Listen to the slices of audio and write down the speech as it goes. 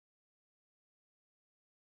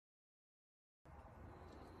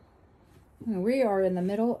We are in the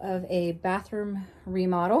middle of a bathroom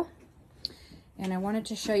remodel, and I wanted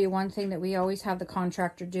to show you one thing that we always have the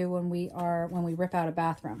contractor do when we rip out a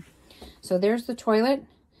bathroom. So there's the toilet.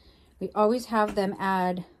 We always have them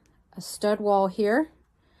add a stud wall here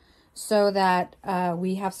so that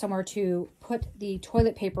we have somewhere to put the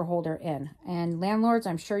toilet paper holder in. And landlords,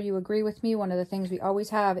 I'm sure you agree with me, one of the things we always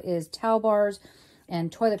have is towel bars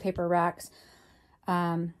and toilet paper racks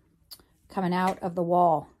coming out of the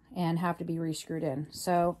wall and have to be re-screwed in.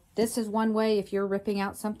 So this is one way if you're ripping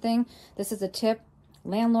out something. This is a tip,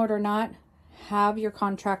 landlord or not, have your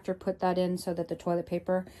contractor put that in so that the toilet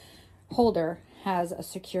paper holder has a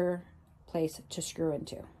secure place to screw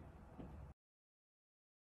into.